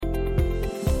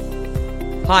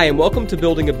Hi, and welcome to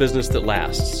Building a Business That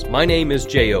Lasts. My name is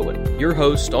Jay Owen, your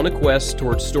host on a quest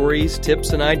towards stories,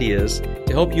 tips, and ideas to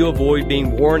help you avoid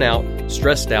being worn out,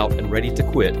 stressed out, and ready to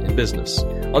quit in business.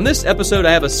 On this episode,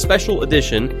 I have a special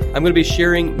edition. I'm going to be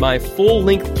sharing my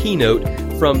full-length keynote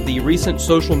from the recent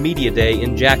social media day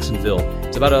in Jacksonville.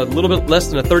 It's about a little bit less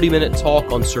than a 30-minute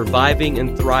talk on surviving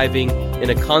and thriving in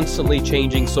a constantly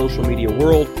changing social media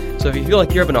world. So if you feel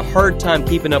like you're having a hard time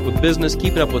keeping up with business,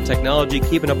 keeping up with technology,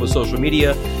 keeping up with social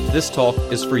media, this talk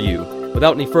is for you.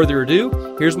 Without any further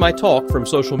ado, here's my talk from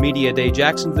Social Media Day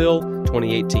Jacksonville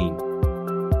 2018.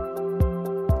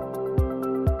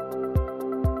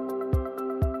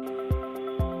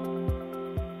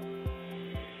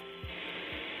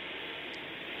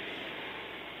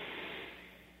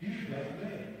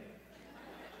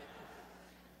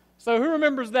 So who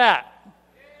remembers that?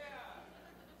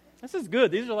 This is good.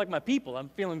 These are like my people. I'm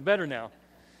feeling better now.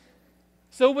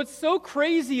 So what's so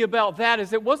crazy about that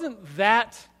is it wasn't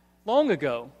that long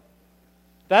ago.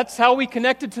 That's how we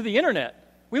connected to the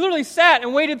internet. We literally sat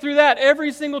and waited through that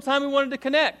every single time we wanted to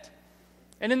connect.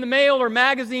 And in the mail or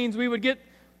magazines, we would get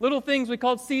little things we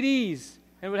called CDs,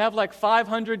 and it would have like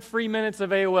 500 free minutes of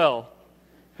AOL.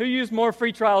 Who used more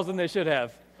free trials than they should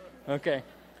have? Okay,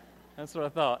 that's what I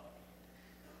thought.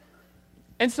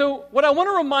 And so what I want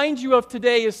to remind you of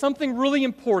today is something really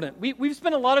important. We've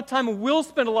spent a lot of time, and will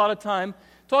spend a lot of time,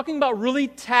 talking about really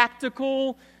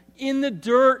tactical, in the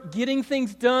dirt, getting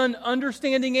things done,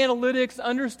 understanding analytics,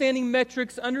 understanding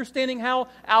metrics, understanding how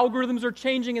algorithms are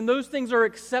changing, and those things are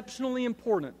exceptionally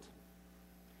important.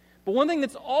 But one thing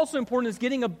that's also important is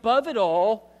getting above it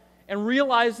all and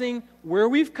realizing where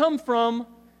we've come from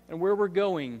and where we're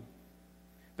going.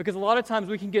 Because a lot of times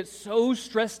we can get so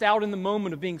stressed out in the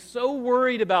moment of being so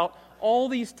worried about all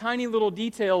these tiny little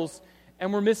details,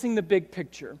 and we're missing the big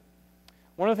picture.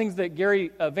 One of the things that Gary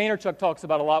Vaynerchuk talks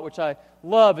about a lot, which I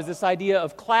love, is this idea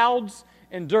of clouds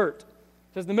and dirt.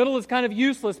 He says the middle is kind of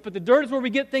useless, but the dirt is where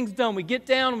we get things done. We get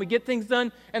down and we get things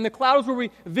done, and the cloud is where we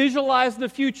visualize the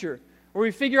future, where we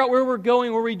figure out where we're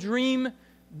going, where we dream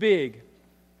big.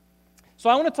 So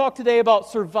I want to talk today about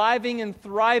surviving and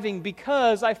thriving,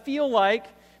 because I feel like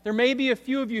there may be a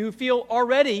few of you who feel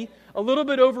already a little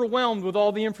bit overwhelmed with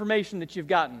all the information that you've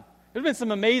gotten. There's been some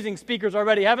amazing speakers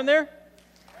already, haven't there?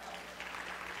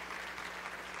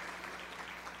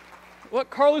 What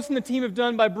Carlos and the team have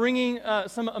done by bringing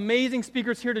some amazing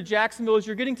speakers here to Jacksonville is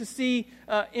you're getting to see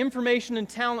information and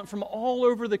talent from all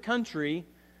over the country.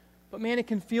 But man, it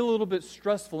can feel a little bit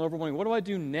stressful and overwhelming. What do I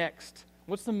do next?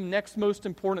 What's the next most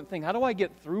important thing? How do I get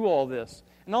through all this?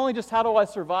 And not only just how do I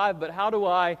survive, but how do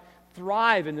I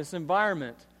thrive in this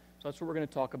environment? So that's what we're going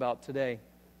to talk about today.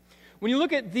 When you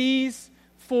look at these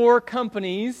four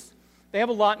companies, they have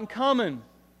a lot in common.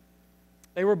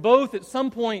 They were both at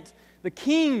some point the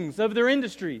kings of their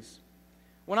industries.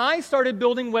 When I started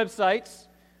building websites,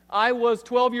 I was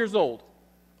 12 years old.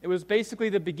 It was basically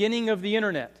the beginning of the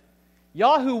internet.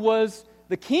 Yahoo was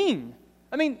the king.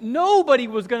 I mean, nobody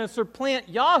was going to supplant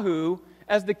Yahoo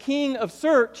as the king of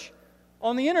search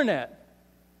on the internet.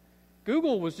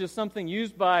 Google was just something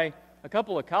used by a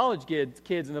couple of college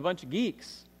kids and a bunch of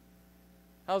geeks.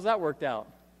 How's that worked out?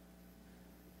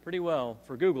 Pretty well,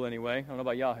 for Google anyway. I don't know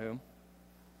about Yahoo.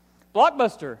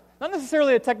 Blockbuster, not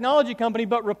necessarily a technology company,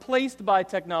 but replaced by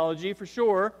technology for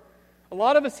sure. A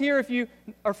lot of us here, if you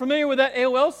are familiar with that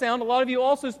AOL sound, a lot of you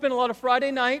also spend a lot of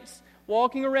Friday nights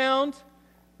walking around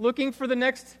looking for the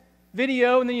next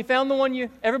video, and then you found the one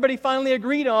everybody finally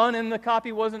agreed on, and the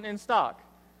copy wasn't in stock.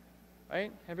 Right?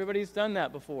 Everybody's done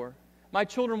that before. My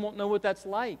children won't know what that's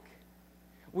like.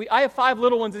 I have 5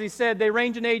 little ones, as he said. They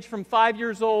range in age from 5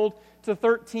 years old to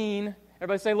 13.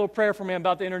 Everybody say a little prayer for me. I'm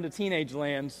about to enter into teenage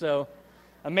land. So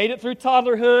I made it through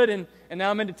toddlerhood, and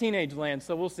now I'm into teenage land.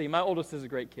 So we'll see. My oldest is a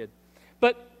great kid.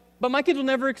 But my kids will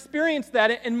never experience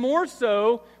that. And more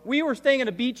so, we were staying at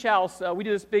a beach house. We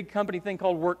did this big company thing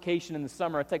called Workcation in the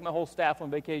summer. I take my whole staff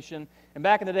on vacation. And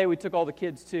back in the day, we took all the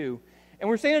kids too. And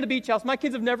we're staying at a beach house. My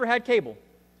kids have never had cable.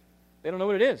 They don't know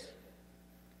what it is.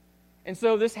 And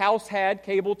so this house had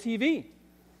cable TV.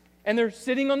 And they're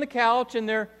sitting on the couch and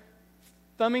they're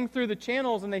thumbing through the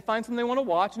channels and they find something they want to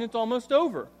watch and it's almost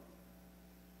over.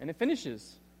 And it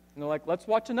finishes. And they're like, let's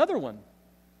watch another one.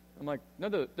 I'm like, no,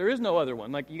 there is no other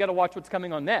one. Like, you got to watch what's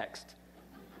coming on next.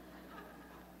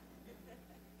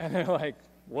 And they're like,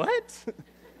 what?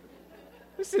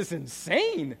 This is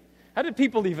insane. How did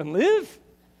people even live?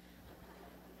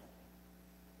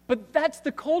 But that's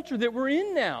the culture that we're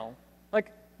in now.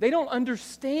 Like, they don't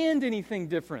understand anything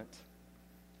different.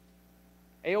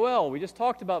 AOL, we just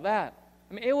talked about that.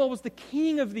 I mean, AOL was the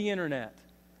king of the internet.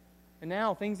 And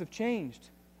now things have changed.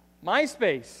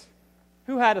 MySpace,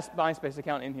 Who had a MySpace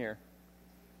account in here?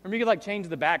 Remember you could change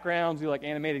the backgrounds, do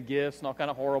animated GIFs and all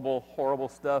kind of horrible, horrible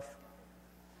stuff.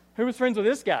 Who was friends with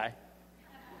this guy?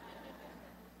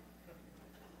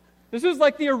 This was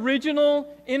the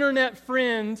original internet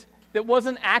friend that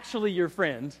wasn't actually your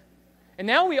friend. And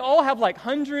now we all have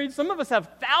hundreds, some of us have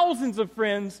thousands of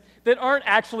friends that aren't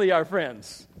actually our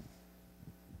friends.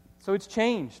 So it's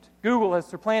changed. Google has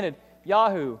supplanted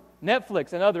Yahoo,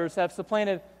 Netflix, and others have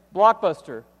supplanted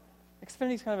Blockbuster.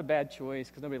 Xfinity's kind of a bad choice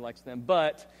because nobody likes them.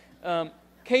 But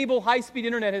cable high-speed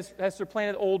internet has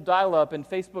supplanted old dial-up, and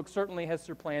Facebook certainly has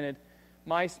supplanted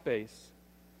MySpace.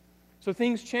 So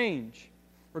things change.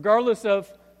 Regardless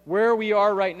of where we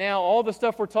are right now, all the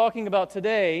stuff we're talking about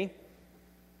today,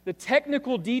 the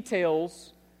technical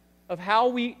details of how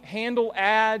we handle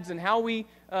ads and how we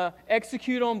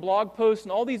execute on blog posts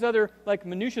and all these other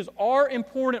minutiae are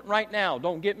important right now.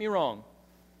 Don't get me wrong.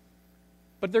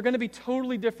 But they're going to be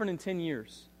totally different in 10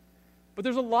 years. But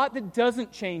there's a lot that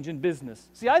doesn't change in business.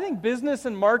 See, I think business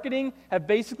and marketing have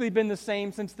basically been the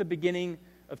same since the beginning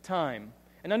of time.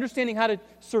 And understanding how to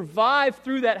survive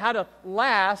through that, how to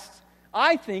last,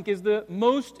 I think is the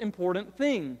most important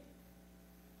thing.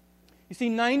 You see,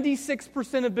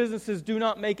 96% of businesses do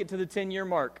not make it to the 10-year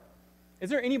mark.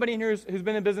 Is there anybody in here who's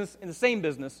been in business, in the same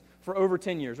business, for over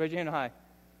 10 years? Raise your hand high.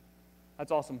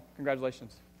 That's awesome.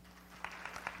 Congratulations.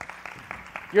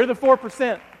 You're the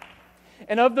 4%.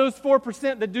 And of those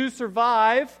 4% that do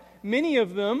survive, many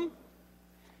of them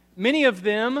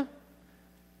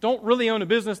don't really own a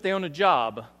business, they own a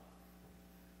job. You know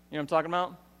what I'm talking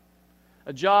about?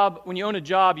 A job, when you own a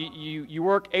job, you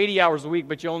work 80 hours a week,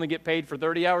 but you only get paid for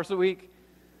 30 hours a week.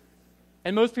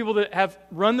 And most people that have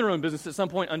run their own business at some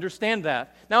point understand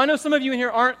that. Now, I know some of you in here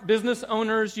aren't business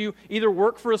owners. You either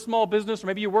work for a small business, or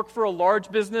maybe you work for a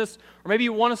large business, or maybe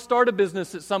you want to start a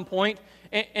business at some point.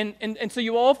 And so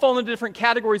you all fall into different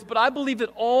categories, but I believe that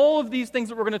all of these things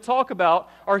that we're going to talk about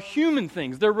are human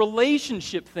things. They're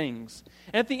relationship things.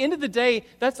 And at the end of the day,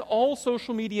 that's all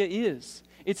social media is.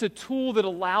 It's a tool that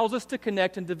allows us to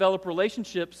connect and develop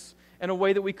relationships in a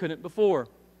way that we couldn't before.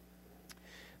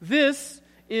 This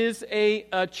is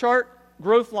a chart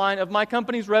growth line of my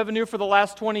company's revenue for the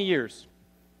last 20 years.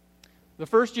 The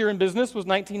first year in business was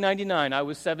 1999. I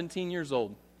was 17 years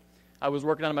old. I was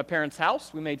working out of my parents'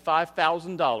 house. We made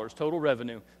 $5,000 total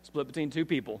revenue, split between two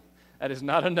people. That is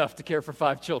not enough to care for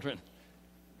 5 children.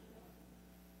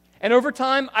 And over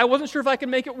time, I wasn't sure if I could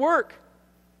make it work.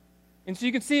 And so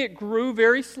you can see it grew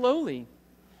very slowly.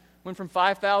 Went from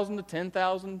 5,000 to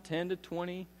 10,000, 10 to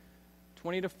 20,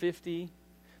 20 to 50.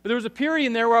 But there was a period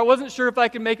in there where I wasn't sure if I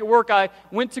could make it work. I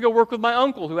went to go work with my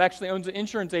uncle, who actually owns an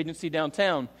insurance agency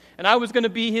downtown. And I was going to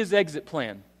be his exit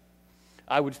plan.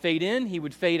 I would fade in, he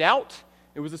would fade out.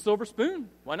 It was a silver spoon.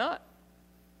 Why not?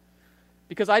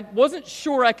 Because I wasn't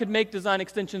sure I could make design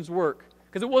extensions work,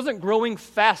 because it wasn't growing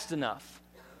fast enough.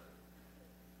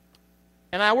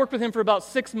 And I worked with him for about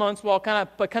 6 months while kind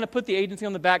of put the agency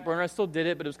on the back burner. I still did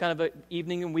it, but it was kind of an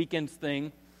evening and weekends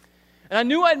thing. And I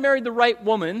knew I'd married the right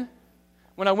woman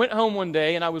when I went home one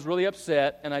day, and I was really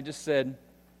upset, and I just said,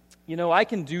 I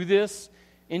can do this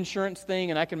insurance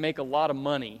thing, and I can make a lot of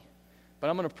money, but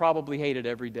I'm going to probably hate it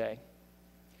every day.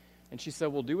 And she said,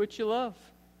 well, do what you love.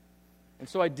 And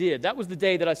so I did. That was the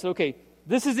day that I said, okay,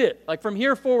 this is it. From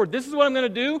here forward, this is what I'm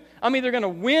going to do. I'm either going to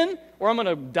win or I'm going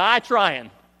to die trying.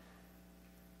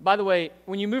 By the way,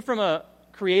 when you move from a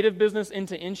creative business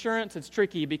into insurance, it's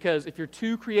tricky because if you're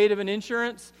too creative in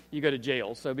insurance, you go to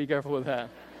jail. So be careful with that.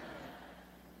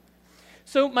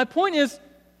 So my point is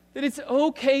that it's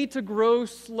okay to grow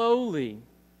slowly.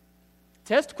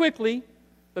 Test quickly,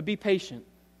 but be patient.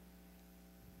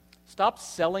 Stop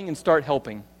selling and start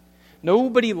helping.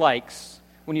 Nobody likes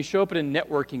when you show up at a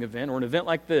networking event or an event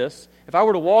like this. If I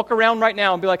were to walk around right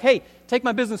now and be like, hey, take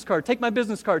my business card, take my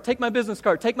business card, take my business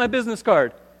card, take my business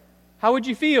card, how would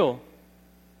you feel?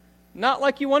 Not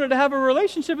like you wanted to have a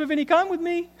relationship of any kind with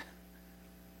me.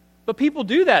 But people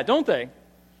do that, don't they?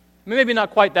 Maybe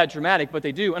not quite that dramatic, but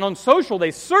they do. And on social,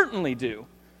 they certainly do.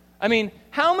 I mean,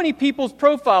 how many people's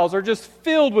profiles are just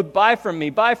filled with buy from me,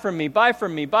 buy from me, buy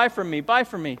from me, buy from me, buy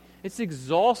from me? It's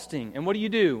exhausting. And what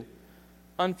do?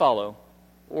 Unfollow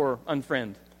or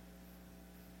unfriend.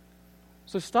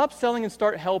 So stop selling and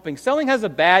start helping. Selling has a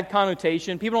bad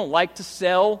connotation. People don't like to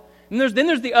sell. And then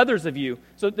there's the others of you.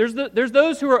 So there's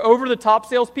those who are over-the-top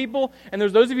salespeople, and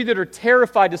there's those of you that are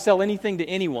terrified to sell anything to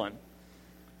anyone.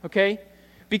 Okay?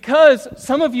 Because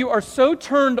some of you are so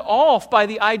turned off by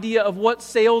the idea of what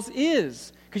sales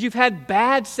is. Because you've had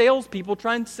bad salespeople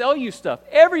try and sell you stuff.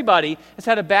 Everybody has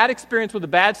had a bad experience with a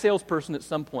bad salesperson at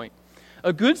some point.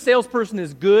 A good salesperson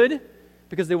is good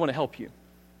because they want to help you.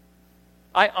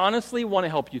 I honestly want to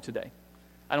help you today.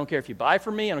 I don't care if you buy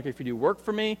from me. I don't care if you do work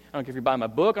for me. I don't care if you buy my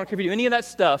book. I don't care if you do any of that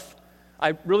stuff.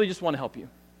 I really just want to help you.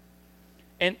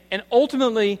 And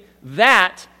ultimately,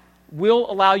 that will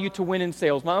allow you to win in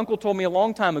sales. My uncle told me a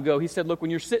long time ago, he said, look,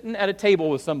 when you're sitting at a table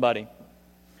with somebody,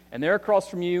 and they're across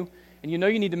from you, and you know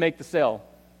you need to make the sale,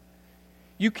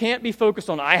 you can't be focused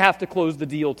on, I have to close the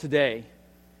deal today.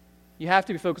 You have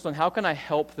to be focused on, how can I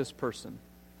help this person?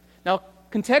 Now,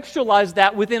 contextualize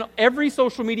that within every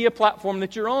social media platform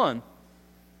that you're on.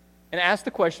 And ask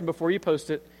the question before you post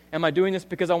it, am I doing this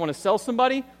because I want to sell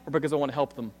somebody or because I want to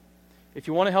help them? If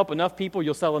you want to help enough people,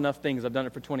 you'll sell enough things. I've done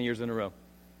it for 20 years in a row.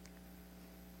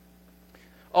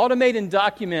 Automate and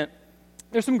document.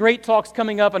 There's some great talks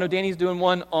coming up. I know Danny's doing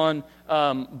one on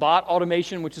bot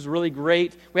automation, which is really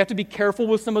great. We have to be careful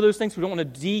with some of those things. We don't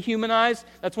want to dehumanize.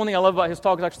 That's one thing I love about his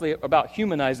talk, is actually about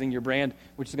humanizing your brand,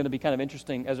 which is going to be kind of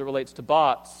interesting as it relates to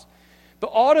bots. But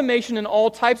automation in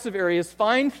all types of areas,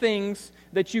 find things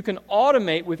that you can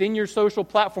automate within your social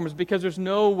platforms, because there's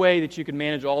no way that you can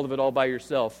manage all of it all by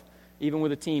yourself, even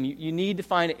with a team. You need to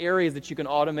find areas that you can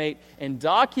automate and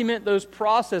document those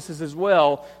processes as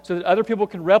well so that other people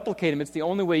can replicate them. It's the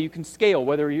only way you can scale,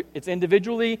 whether it's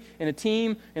individually, in a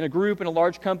team, in a group, in a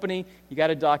large company. You got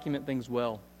to document things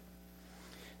well.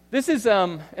 This is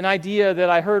an idea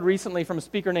that I heard recently from a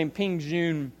speaker named Ping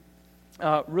Jun.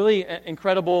 Really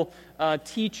incredible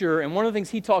teacher, and one of the things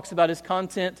he talks about is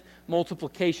content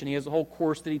multiplication. He has a whole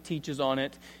course that he teaches on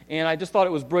it, and I just thought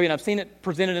it was brilliant. I've seen it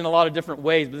presented in a lot of different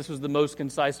ways, but this was the most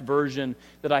concise version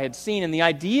that I had seen, and the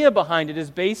idea behind it is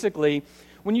basically,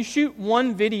 when you shoot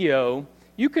one video,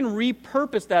 you can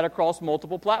repurpose that across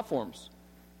multiple platforms.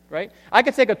 Right? I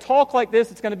could take a talk like this,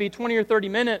 it's going to be 20 or 30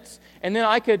 minutes, and then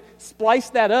I could splice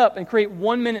that up and create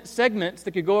 1-minute segments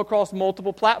that could go across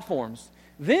multiple platforms.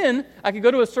 Then I could go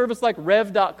to a service like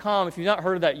Rev.com. If you've not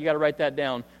heard of that, you got to write that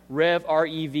down.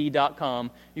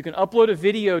 Rev.com. You can upload a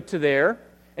video to there,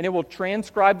 and it will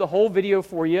transcribe the whole video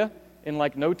for you in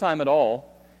like no time at all.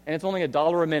 And it's only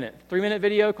 $1 a minute. 3-minute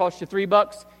video costs you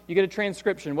 $3. You get a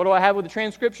transcription. What do I have with the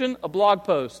transcription? A blog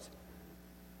post.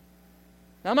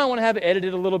 Now, I might want to have it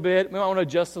edited a little bit. We might want to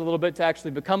adjust it a little bit to actually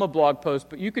become a blog post.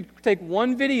 But you could take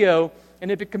one video,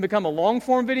 and it can become a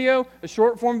long-form video, a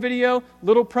short-form video,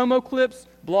 little promo clips,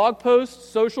 blog posts,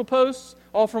 social posts,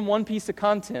 all from one piece of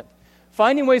content.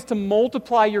 Finding ways to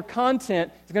multiply your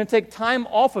content is going to take time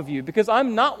off of you, because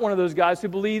I'm not one of those guys who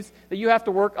believes that you have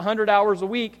to work 100 hours a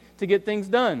week to get things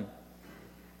done.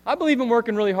 I believe in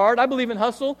working really hard. I believe in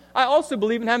hustle. I also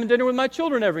believe in having dinner with my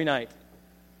children every night.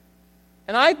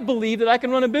 And I believe that I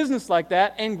can run a business like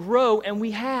that and grow, and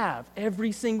we have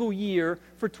every single year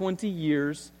for 20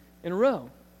 years in a row.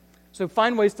 So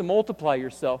find ways to multiply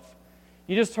yourself.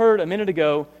 You just heard a minute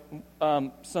ago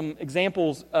some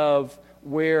examples of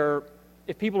where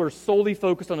if people are solely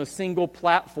focused on a single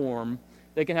platform,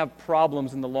 they can have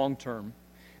problems in the long term.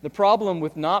 The problem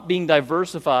with not being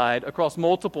diversified across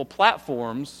multiple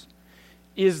platforms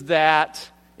is that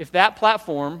if that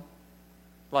platform,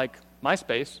 like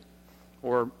MySpace,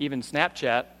 or even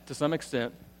Snapchat to some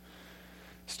extent,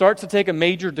 starts to take a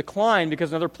major decline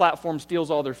because another platform steals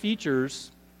all their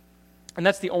features, and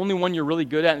that's the only one you're really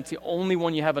good at, and it's the only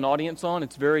one you have an audience on,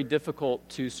 it's very difficult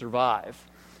to survive.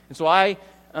 And so I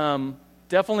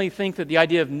definitely think that the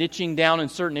idea of niching down in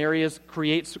certain areas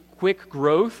creates quick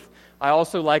growth. I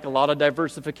also like a lot of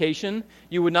diversification.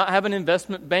 You would not have an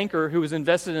investment banker who is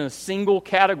invested in a single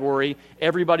category,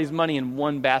 everybody's money in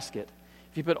one basket.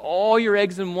 If you put all your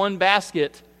eggs in one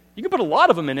basket, you can put a lot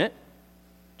of them in it,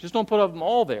 just don't put them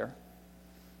all there.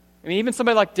 I mean, even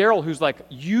somebody like Daryl, who's like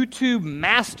YouTube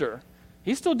master,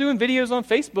 he's still doing videos on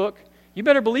Facebook. You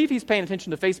better believe he's paying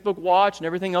attention to Facebook Watch and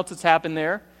everything else that's happened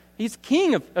there. He's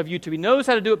king of YouTube. He knows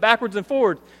how to do it backwards and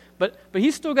forward, but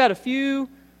he's still got a few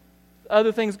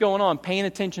other things going on, paying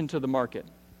attention to the market.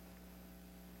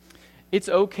 It's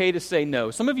okay to say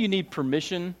no. Some of you need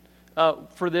permission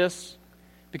for this,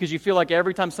 because you feel like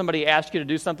every time somebody asks you to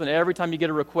do something, every time you get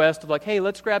a request of like, hey,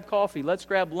 let's grab coffee, let's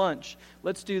grab lunch,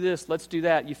 let's do this, let's do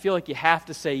that, you feel like you have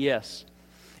to say yes.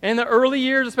 And in the early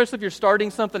years, especially if you're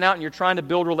starting something out and you're trying to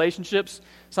build relationships,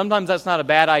 sometimes that's not a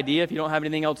bad idea if you don't have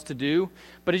anything else to do.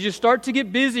 But as you start to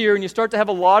get busier and you start to have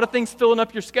a lot of things filling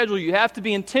up your schedule, you have to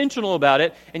be intentional about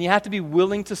it, and you have to be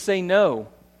willing to say no.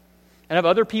 And have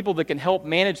other people that can help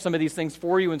manage some of these things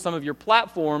for you in some of your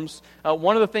platforms.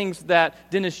 One of the things that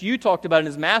Dennis Yu talked about in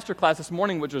his masterclass this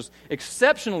morning, which was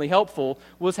exceptionally helpful,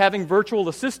 was having virtual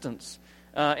assistants.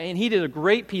 And he did a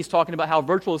great piece talking about how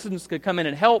virtual assistants could come in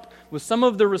and help with some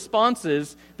of the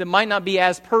responses that might not be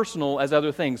as personal as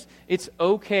other things. It's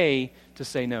okay to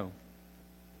say no.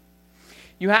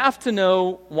 You have to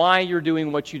know why you're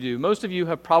doing what you do. Most of you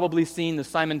have probably seen the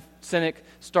Simon Sinek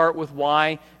Start With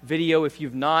Why video. If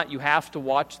you've not, you have to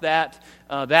watch that.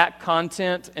 That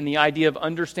content and the idea of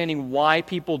understanding why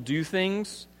people do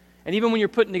things. And even when you're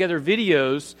putting together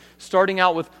videos, starting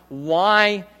out with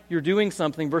why you're doing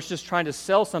something versus just trying to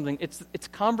sell something, it's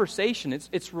conversation,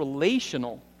 it's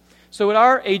relational. So at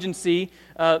our agency,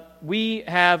 we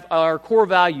have our core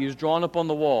values drawn up on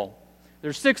the wall.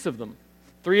 There's 6 of them.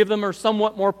 3 of them are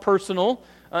somewhat more personal,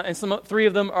 and 3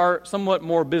 of them are somewhat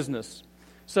more business.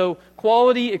 So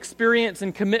quality, experience,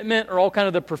 and commitment are all kind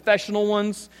of the professional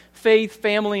ones. Faith,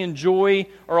 family, and joy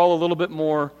are all a little bit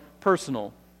more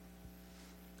personal.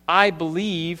 I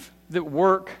believe that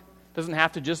work doesn't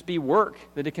have to just be work,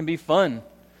 that it can be fun.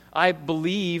 I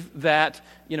believe that,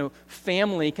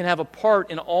 family can have a part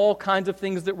in all kinds of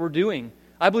things that we're doing.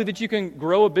 I believe that you can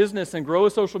grow a business and grow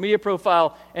a social media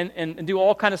profile and do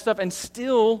all kind of stuff and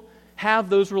still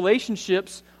have those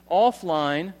relationships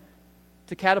offline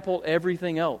to catapult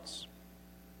everything else.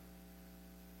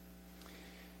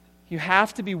 You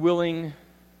have to be willing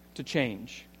to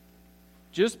change.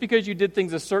 Just because you did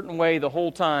things a certain way the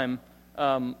whole time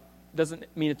doesn't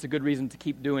mean it's a good reason to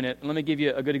keep doing it. And let me give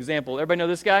you a good example. Everybody know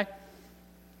this guy?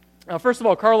 First of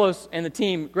all, Carlos and the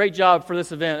team, great job for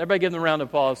this event. Everybody give them a round of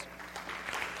applause.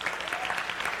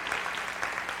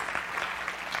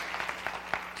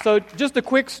 So just a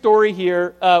quick story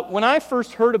here. When I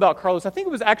first heard about Carlos, I think it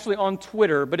was actually on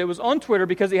Twitter, but it was on Twitter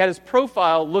because he had his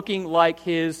profile looking like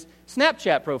his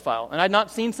Snapchat profile. And I'd not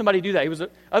seen somebody do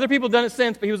that. Other people have done it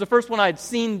since, but he was the first one I'd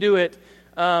seen do it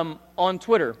on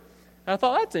Twitter. And I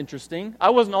thought, that's interesting.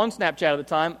 I wasn't on Snapchat at the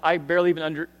time. I barely even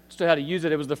understood how to use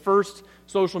it. It was the first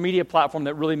social media platform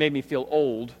that really made me feel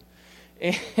old.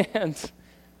 And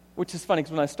which is funny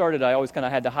because when I started, I always kind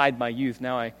of had to hide my youth.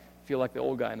 Now I feel like the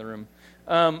old guy in the room.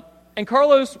 And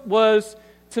Carlos was,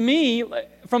 to me,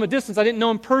 from a distance, I didn't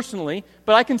know him personally,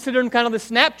 but I considered him kind of the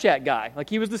Snapchat guy. Like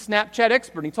he was the Snapchat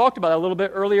expert. And he talked about that a little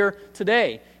bit earlier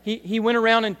today. He went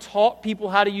around and taught people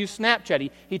how to use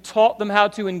Snapchat. He taught them how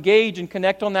to engage and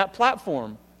connect on that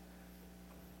platform.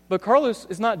 But Carlos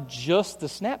is not just the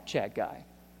Snapchat guy.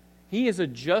 He has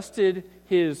adjusted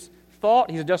his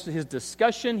thought, he's adjusted his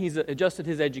discussion, he's adjusted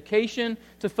his education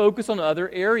to focus on other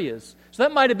areas. So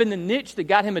that might have been the niche that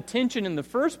got him attention in the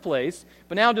first place,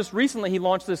 but now just recently he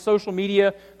launched this social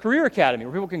media career academy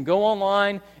where people can go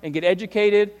online and get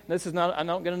educated. I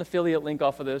don't get an affiliate link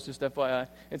off of this, just FYI.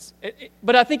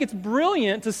 But I think it's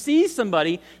brilliant to see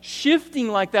somebody shifting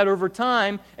like that over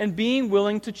time and being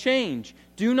willing to change.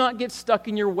 Do not get stuck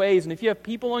in your ways. And if you have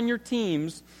people on your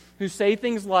teams who say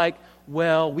things like,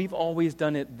 well, we've always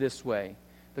done it this way.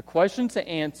 The question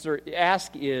to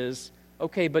ask is,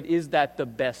 okay, but is that the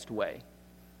best way?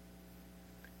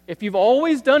 If you've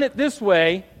always done it this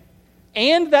way,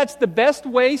 and that's the best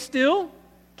way still,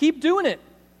 keep doing it.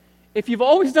 If you've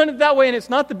always done it that way and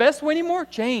it's not the best way anymore,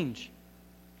 change.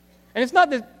 And it's not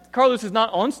that Carlos is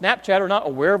not on Snapchat or not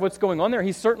aware of what's going on there.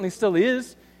 He certainly still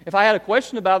is. If I had a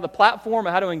question about the platform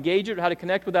or how to engage it or how to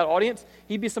connect with that audience,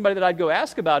 he'd be somebody that I'd go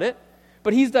ask about it.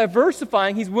 But he's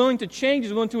diversifying, he's willing to change,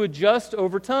 he's willing to adjust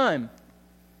over time.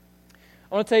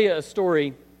 I want to tell you a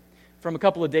story from a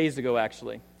couple of days ago,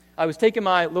 actually. I was taking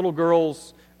my little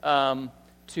girls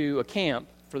to a camp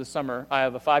for the summer. I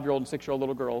have a 5-year-old and 6-year-old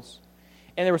little girls.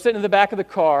 And they were sitting in the back of the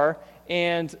car,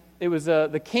 and it was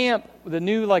the camp, the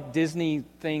new Disney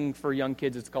thing for young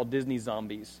kids. It's called Disney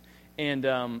Zombies. And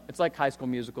it's like High School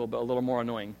Musical, but a little more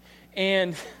annoying.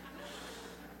 And,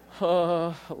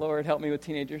 oh, Lord, help me with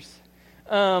teenagers.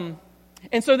 And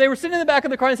so they were sitting in the back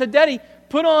of the car and said, Daddy,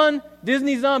 put on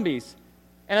Disney Zombies.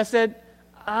 And I said,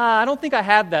 I don't think I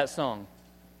have that song.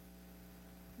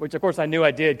 Which, of course, I knew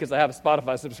I did because I have a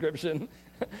Spotify subscription.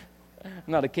 I'm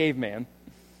not a caveman.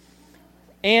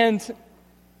 And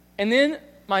then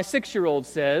my 6-year-old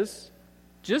says,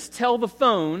 just tell the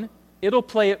phone, it'll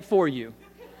play it for you.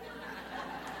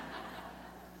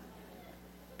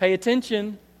 Pay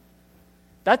attention.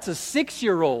 That's a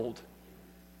 6-year-old.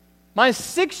 My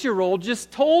 6-year-old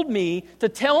just told me to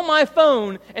tell my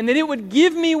phone and that it would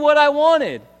give me what I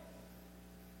wanted.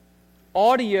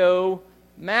 Audio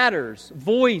matters.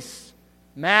 Voice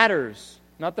matters.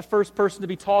 Not the first person to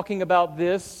be talking about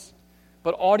this,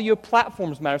 but audio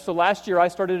platforms matter. So last year I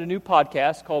started a new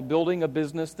podcast called Building a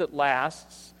Business That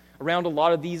Lasts around a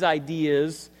lot of these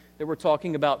ideas that we're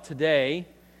talking about today.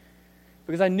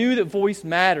 Because I knew that voice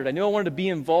mattered. I knew I wanted to be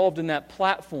involved in that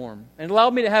platform. And it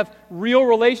allowed me to have real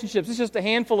relationships. It's just a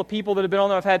handful of people that have been on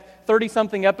there. I've had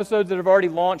 30-something episodes that have already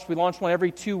launched. We launch one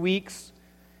every 2 weeks.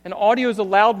 And audio has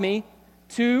allowed me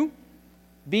to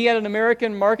be at an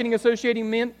American Marketing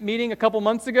Association meeting a couple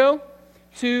months ago,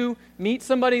 to meet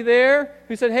somebody there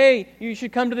who said, hey, you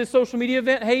should come to this social media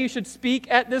event. Hey, you should speak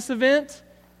at this event,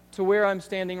 to where I'm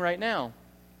standing right now.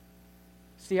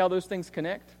 See how those things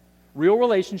connect? Real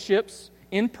relationships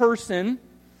in person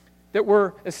that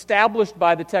were established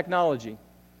by the technology.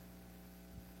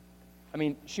 I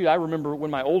mean, shoot, I remember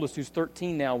when my oldest, who's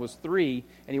 13 now, was 3,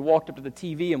 and he walked up to the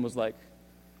TV and was like,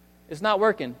 it's not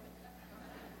working.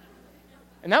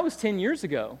 And that was 10 years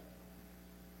ago.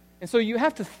 And so you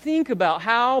have to think about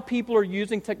how people are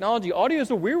using technology. Audio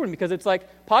is a weird one because it's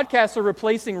like podcasts are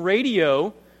replacing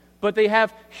radio, but they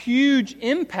have huge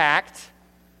impact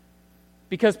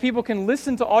because people can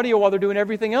listen to audio while they're doing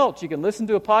everything else. You can listen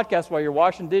to a podcast while you're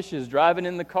washing dishes, driving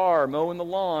in the car, mowing the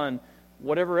lawn,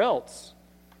 whatever else.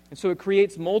 And so it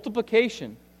creates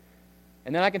multiplication.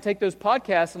 And then I can take those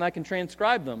podcasts and I can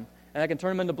transcribe them, and I can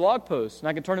turn them into blog posts, and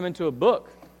I can turn them into a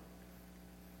book.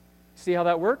 See how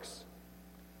that works?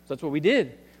 So that's what we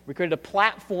did. We created a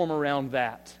platform around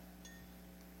that.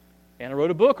 And I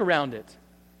wrote a book around it.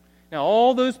 Now,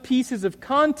 all those pieces of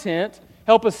content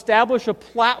help establish a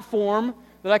platform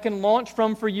that I can launch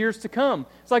from for years to come.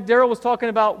 It's like Daryl was talking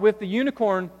about with the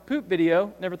unicorn poop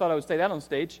video. Never thought I would say that on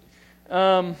stage.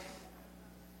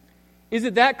 Is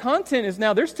that content is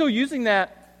now, they're still using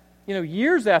that,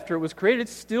 years after it was created.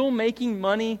 It's still making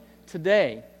money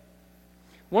today.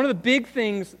 One of the big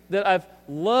things that I've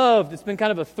loved, it's been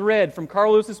kind of a thread from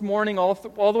Carlos this morning all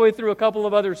the way through a couple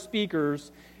of other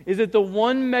speakers, is that the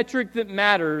one metric that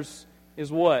matters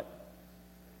is what?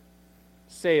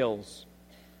 Sales.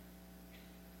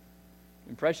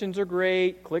 Impressions are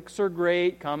great, clicks are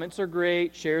great, comments are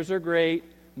great, shares are great,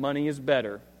 money is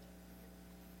better.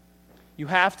 You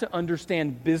have to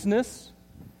understand business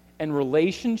and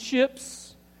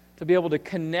relationships to be able to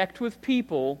connect with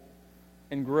people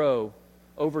and grow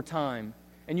over time.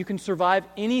 And you can survive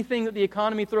anything that the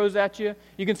economy throws at you.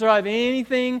 You can survive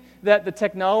anything that the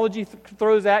technology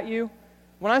throws at you.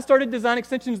 When I started Design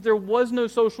Extensions, there was no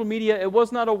social media. It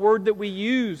was not a word that we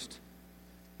used.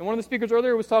 And one of the speakers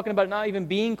earlier was talking about not even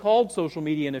being called social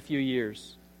media in a few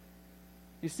years.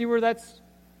 You see where that's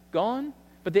gone?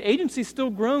 But the agency's still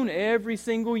grown every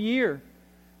single year.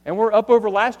 And we're up over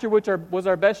last year, which was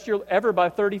our best year ever,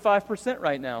 by 35%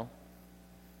 right now.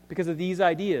 Because of these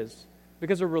ideas.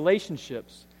 Because of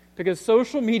relationships. Because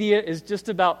social media is just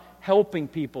about helping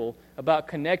people, about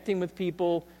connecting with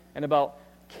people, and about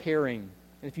caring.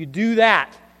 And if you do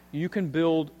that, you can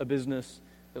build a business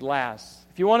that lasts.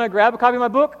 If you want to grab a copy of my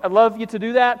book, I'd love you to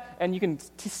do that. And you can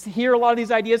hear a lot of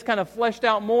these ideas kind of fleshed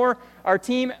out more. Our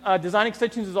team, Design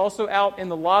Extensions, is also out in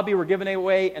the lobby. We're giving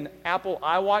away an Apple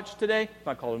iWatch today. It's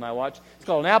not called an iWatch. It's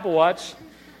called an Apple Watch.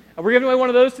 We're giving away one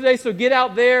of those today, so get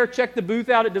out there, check the booth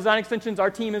out at Design Extensions.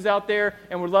 Our team is out there,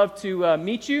 and we'd love to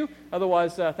meet you.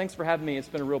 Otherwise, thanks for having me. It's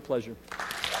been a real pleasure.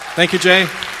 Thank you, Jay.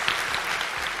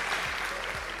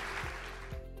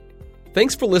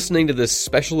 Thanks for listening to this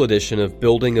special edition of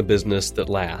Building a Business That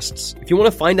Lasts. If you want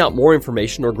to find out more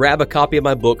information or grab a copy of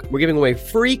my book, we're giving away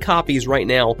free copies right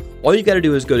now. All you got to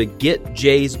do is go to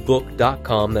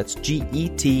getjaysbook.com. That's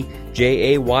GETJAYS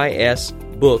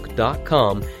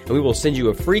book.com, and we will send you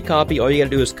a free copy. All you got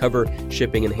to do is cover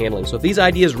shipping and handling. So if these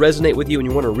ideas resonate with you and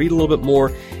you want to read a little bit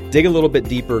more, dig a little bit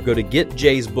deeper, go to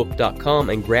getjaysbook.com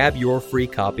and grab your free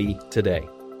copy today.